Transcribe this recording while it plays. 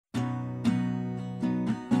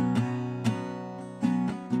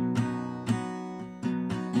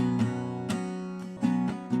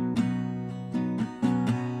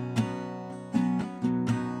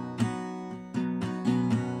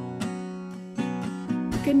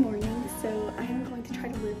Good morning. So I am going to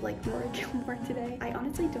try to live like Rory Gilmore today. I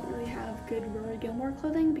honestly don't really have good Rory Gilmore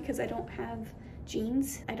clothing because I don't have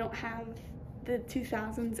jeans. I don't have the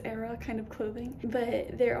 2000s era kind of clothing,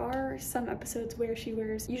 but there are some episodes where she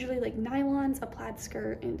wears usually like nylons, a plaid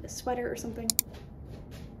skirt, and a sweater or something.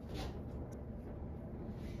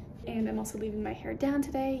 And I'm also leaving my hair down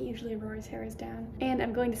today. Usually Rory's hair is down. And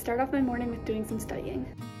I'm going to start off my morning with doing some studying.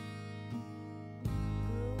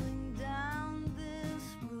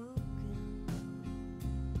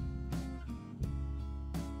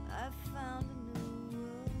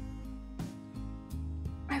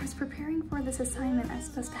 I was preparing for this assignment I was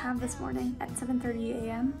supposed to have this morning at 7:30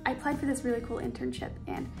 a.m. I applied for this really cool internship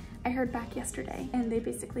and I heard back yesterday and they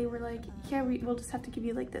basically were like, yeah, we'll just have to give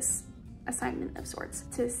you like this assignment of sorts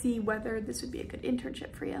to see whether this would be a good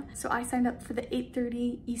internship for you. So I signed up for the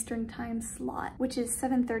 8:30 Eastern time slot, which is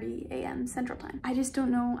 7:30 a.m. Central Time. I just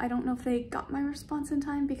don't know. I don't know if they got my response in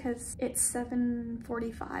time because it's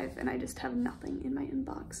 7:45 and I just have nothing in my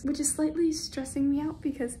inbox, which is slightly stressing me out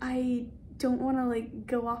because I don't want to like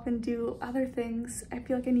go off and do other things. I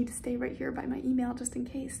feel like I need to stay right here by my email just in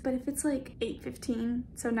case. But if it's like 8:15,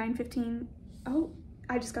 so 9:15, oh,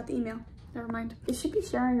 I just got the email. Never mind. It should be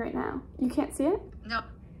sharing right now. You can't see it? No.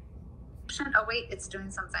 Oh wait, it's doing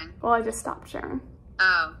something. Well, I just stopped sharing.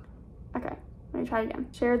 Oh. Okay, let me try again.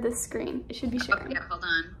 Share this screen. It should be sharing. Oh, yeah, hold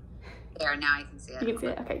on. There, now I can see it. You can see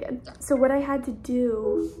it? Okay, good. Yeah. So what I had to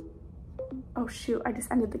do... Oh shoot, I just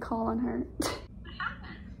ended the call on her.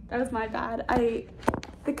 That was my bad.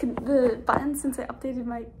 The buttons, since I updated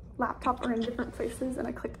my laptop, are in different places and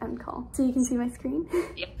I clicked end call. So you can see my screen?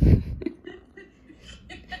 Yeah.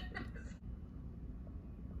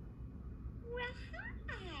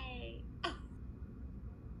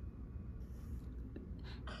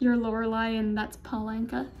 You're Lorelai and that's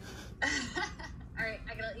Palenka. Alright,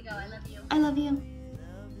 I gotta let you go. I love you. I love you.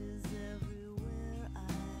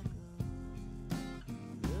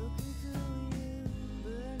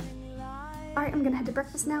 Alright, I'm gonna head to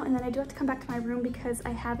breakfast now and then I do have to come back to my room because I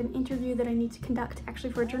have an interview that I need to conduct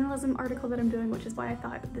actually for a journalism article that I'm doing, which is why I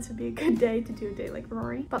thought this would be a good day to do a day like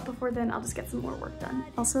Rory. But before then, I'll just get some more work done.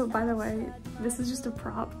 Also, by the way, this is just a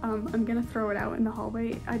prop. I'm gonna throw it out in the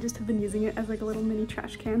hallway. I just have been using it as like a little mini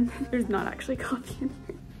trash can. There's not actually coffee in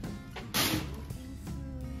here.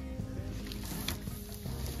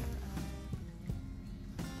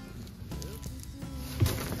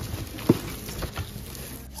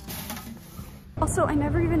 Also, I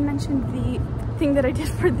never even mentioned the thing that I did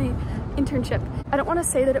for the internship. I don't want to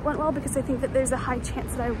say that it went well because I think that there's a high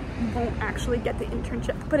chance that I won't actually get the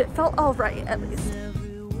internship, but it felt all right at least.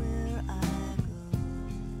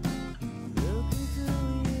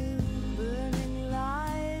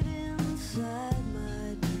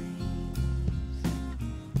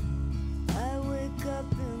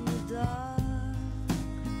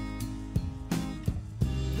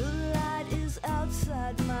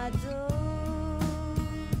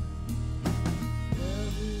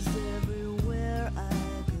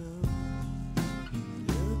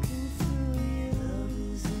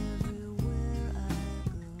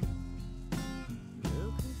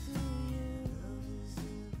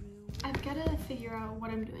 I've got to figure out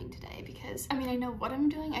what I'm doing today because, I mean, I know what I'm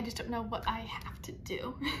doing, I just don't know what I have to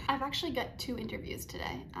do. I've actually got 2 interviews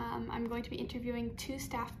today. I'm going to be interviewing 2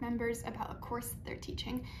 staff members about a course that they're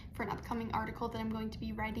teaching for an upcoming article that I'm going to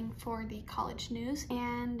be writing for the college news,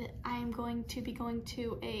 and I'm going to be going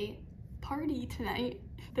to a party tonight.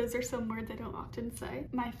 Those are some words I don't often say.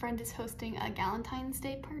 My friend is hosting a Galentine's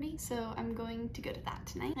Day party, so I'm going to go to that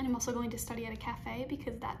tonight. And I'm also going to study at a cafe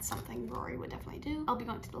because that's something Rory would definitely do. I'll be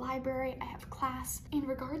going to the library, I have class. In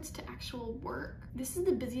regards to actual work, this is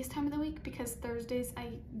the busiest time of the week because Thursdays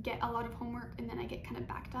I get a lot of homework and then I get kind of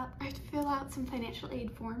backed up. I have to fill out some financial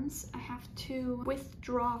aid forms. I have to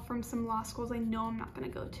withdraw from some law schools I know I'm not gonna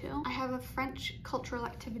go to. I have a French cultural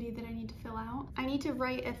activity that I need to fill out. I need to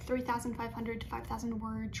write a 3,500 to 5,000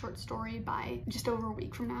 word short story by just over a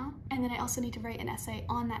week from now. And then I also need to write an essay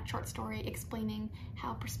on that short story explaining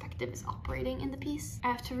how perspective is operating in the piece. I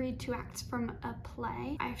have to read 2 acts from a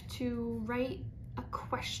play. I have to write a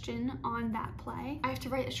question on that play. I have to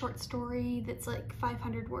write a short story that's like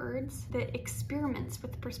 500 words that experiments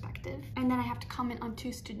with perspective. And then I have to comment on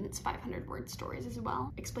 2 students' 500-word stories as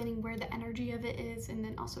well, explaining where the energy of it is and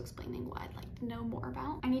then also explaining what I'd like to know more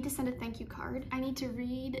about. I need to send a thank you card. I need to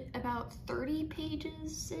read about 30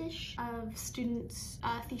 pages-ish of students'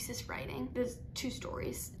 thesis writing. There's 2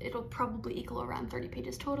 stories. It'll probably equal around 30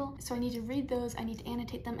 pages total. So I need to read those, I need to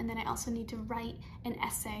annotate them, and then I also need to write an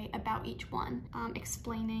essay about each one.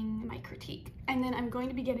 explaining my critique. And then I'm going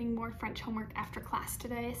to be getting more French homework after class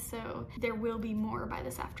today, so there will be more by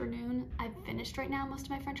this afternoon. I've finished right now most of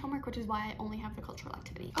my French homework, which is why I only have the cultural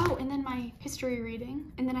activity. Oh, and then my history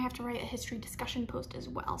reading. And then I have to write a history discussion post as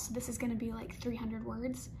well. So this is gonna be like 300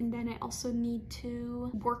 words. And then I also need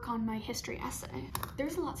to work on my history essay.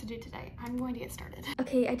 There's a lot to do today. I'm going to get started.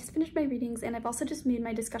 Okay, I just finished my readings and I've also just made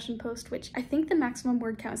my discussion post, which I think the maximum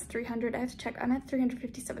word count is 300. I have to check. I'm at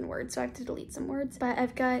 357 words, so I have to delete some words. But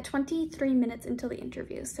I've got 23 minutes until the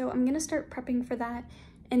interview, so I'm gonna start prepping for that.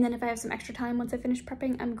 And then if I have some extra time once I finish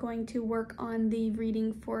prepping, I'm going to work on the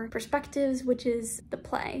reading for Perspectives, which is the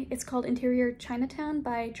play. It's called Interior Chinatown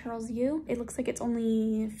by Charles Yu. It looks like it's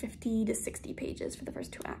only 50 to 60 pages for the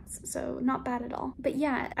first 2 acts, so not bad at all. But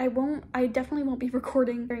yeah, I definitely won't be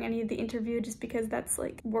recording during any of the interview just because that's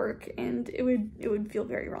like work and it would feel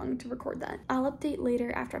very wrong to record that. I'll update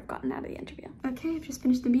later after I've gotten out of the interview. Okay, I've just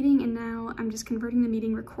finished the meeting and now I'm just converting the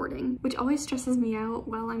meeting recording, which always stresses me out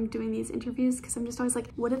while I'm doing these interviews because I'm just always like,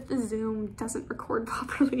 what if the Zoom doesn't record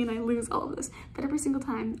properly and I lose all of this? But every single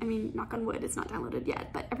time, I mean, knock on wood, it's not downloaded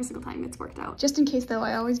yet, but every single time it's worked out. Just in case though,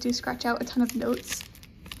 I always do scratch out a ton of notes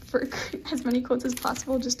for as many quotes as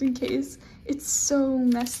possible, just in case. It's so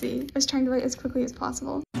messy. I was trying to write as quickly as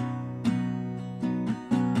possible.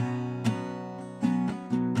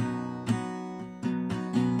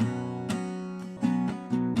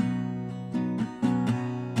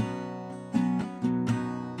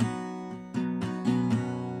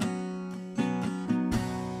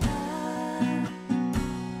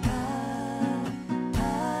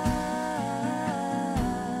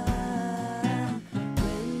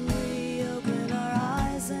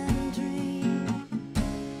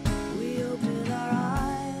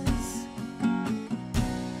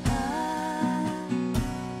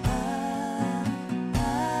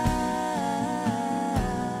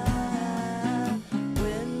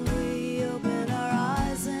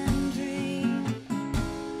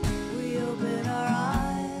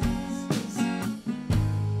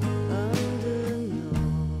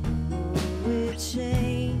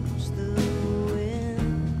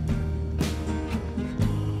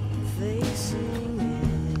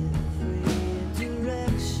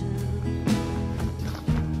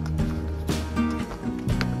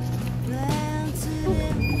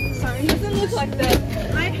 Like that.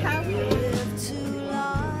 I have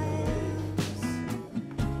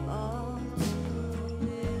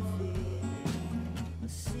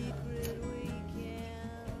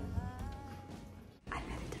I'm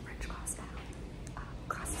headed to French class now.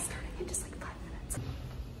 Class is starting in just like 5 minutes.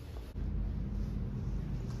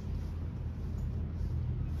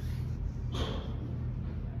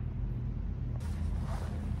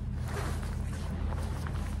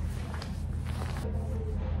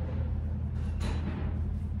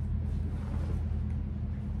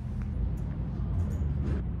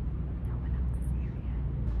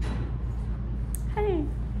 Hey.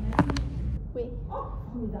 Wait.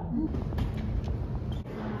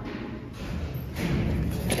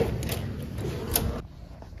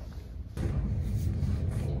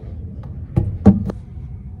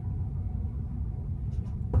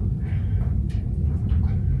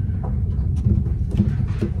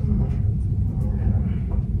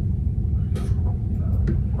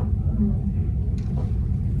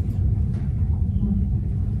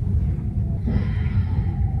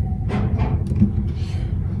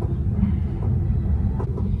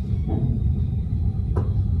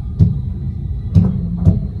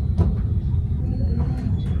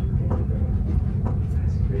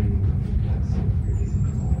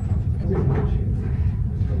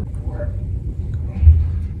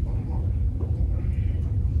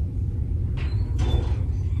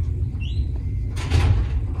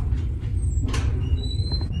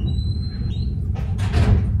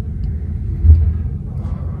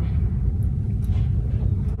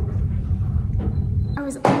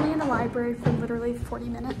 Library for literally 40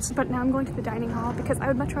 minutes, but now I'm going to the dining hall because I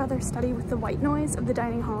would much rather study with the white noise of the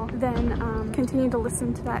dining hall than continue to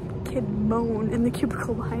listen to that kid moan in the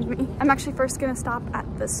cubicle behind me. I'm actually first gonna stop at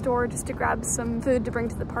the store just to grab some food to bring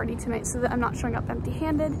to the party tonight so that I'm not showing up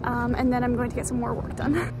empty-handed, and then I'm going to get some more work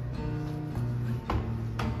done.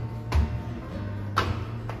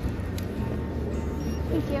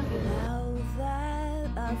 Thank you. Now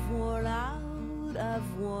that I've worn out the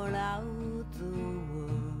world,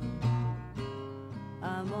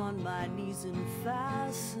 I'm on my knees in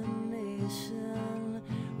fascination,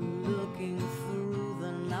 looking through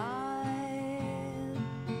the night,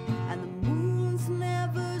 and the moon's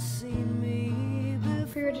never seen me before.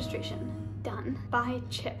 Pre-registration done. Buy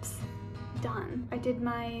chips. done. I did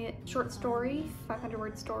my short story,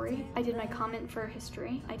 500-word story. I did my comment for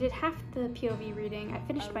history. I did half the POV reading. I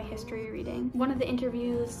finished my history reading. One of the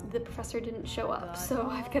interviews, the professor didn't show up, so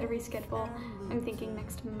I've got to reschedule. I'm thinking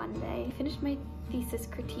next Monday. I finished my thesis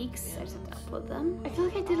critiques. I just have to upload them. I feel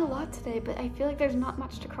like I did a lot today, but I feel like there's not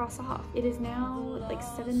much to cross off. It is now like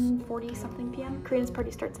 7:40 something p.m. Korean's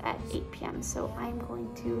party starts at 8 p.m. so I'm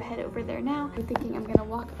going to head over there now. I'm thinking I'm gonna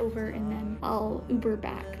walk over and then I'll Uber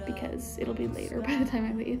back because it'll be later by the time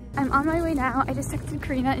I leave. I'm on my way now. I just texted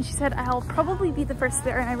Karina and she said I'll probably be the first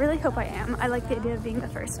there, and I really hope I am. I like the idea of being the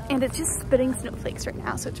first. And it's just spitting snowflakes right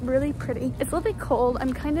now, so it's really pretty. It's a little bit cold.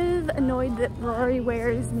 I'm kind of annoyed that Rory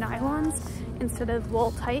wears nylons instead of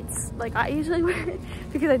wool tights like I usually wear it,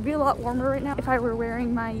 because I'd be a lot warmer right now if I were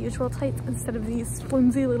wearing my usual tights instead of these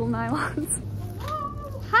flimsy little nylons.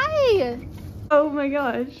 Hi! Oh my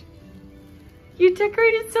gosh. You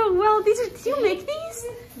decorated so well. Did you make these?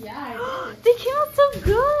 Yeah, I did. They came out so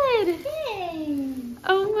good. Thanks.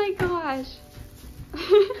 Oh my gosh.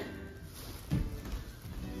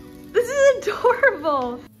 This is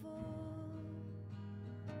adorable.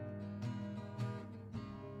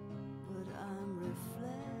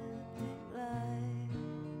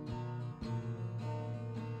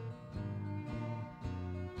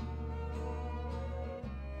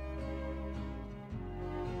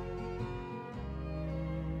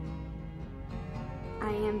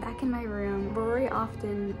 I am back in my room. Rory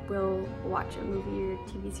often will watch a movie or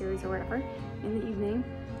TV series or whatever in the evening,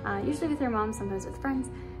 usually with her mom, sometimes with friends,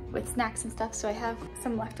 with snacks and stuff. So I have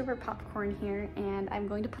some leftover popcorn here, and I'm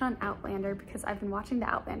going to put on Outlander because I've been watching the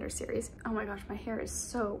Outlander series. Oh my gosh, my hair is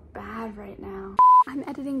so bad right now. I'm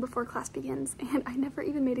editing before class begins, and I never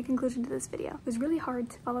even made a conclusion to this video. It was really hard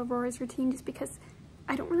to follow Rory's routine just because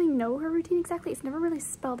I don't really know her routine exactly. It's never really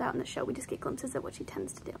spelled out in the show. We just get glimpses of what she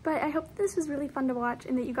tends to do. But I hope this was really fun to watch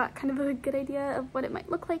and that you got kind of a good idea of what it might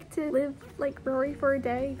look like to live like Rory for a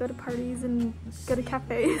day, go to parties and go to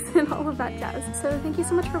cafes and all of that jazz. So thank you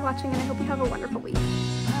so much for watching, and I hope you have a wonderful week.